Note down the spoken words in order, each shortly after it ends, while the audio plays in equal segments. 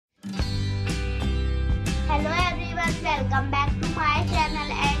everyone, welcome back to my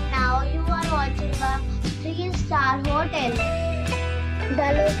channel, and now you are watching a 3-star hotel. The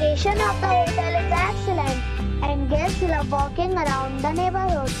location of the hotel is excellent and guests love walking around the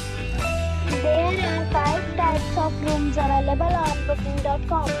neighborhood. There are 5 types of rooms available on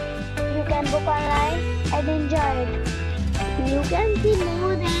booking.com. You can book online and enjoy it. You can see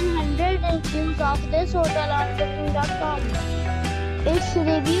more than 100 reviews of this hotel on booking.com. Its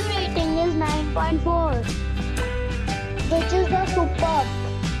review rating is 9.4, which is the superb.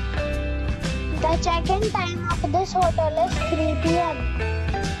 The check-in time of this hotel is 3 p.m.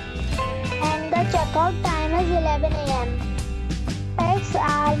 and the check-out time is 11 a.m. Pets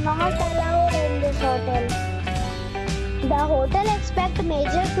are not allowed in this hotel. The hotel accepts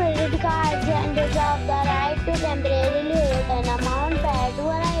major credit cards and reserves the right to temporarily hold an amount prior to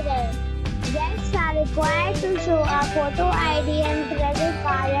arrival. Guests are required to show a photo ID and credit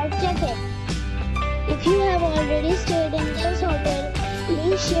card at check-in. If you have already stayed in this hotel,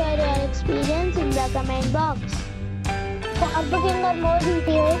 please share your experience in the comment box. For booking or more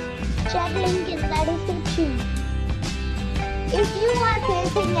details, check link in the description. If you are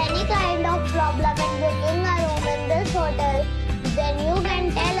facing any kind of problem in booking a room in this hotel, then you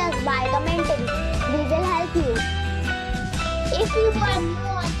can tell us by commenting. We will help you. If you are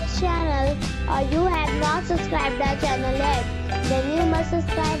new on this channel or you have not subscribed our channel yet, then you must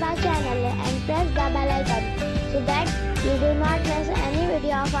subscribe our channel and press the bell icon so that you do not miss any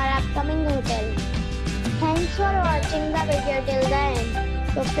video of our upcoming hotel. Thanks for watching the video till the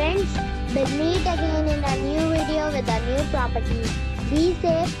end. So friends, we'll meet again in a new video with a new property. Be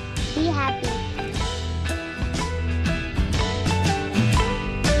safe, be happy.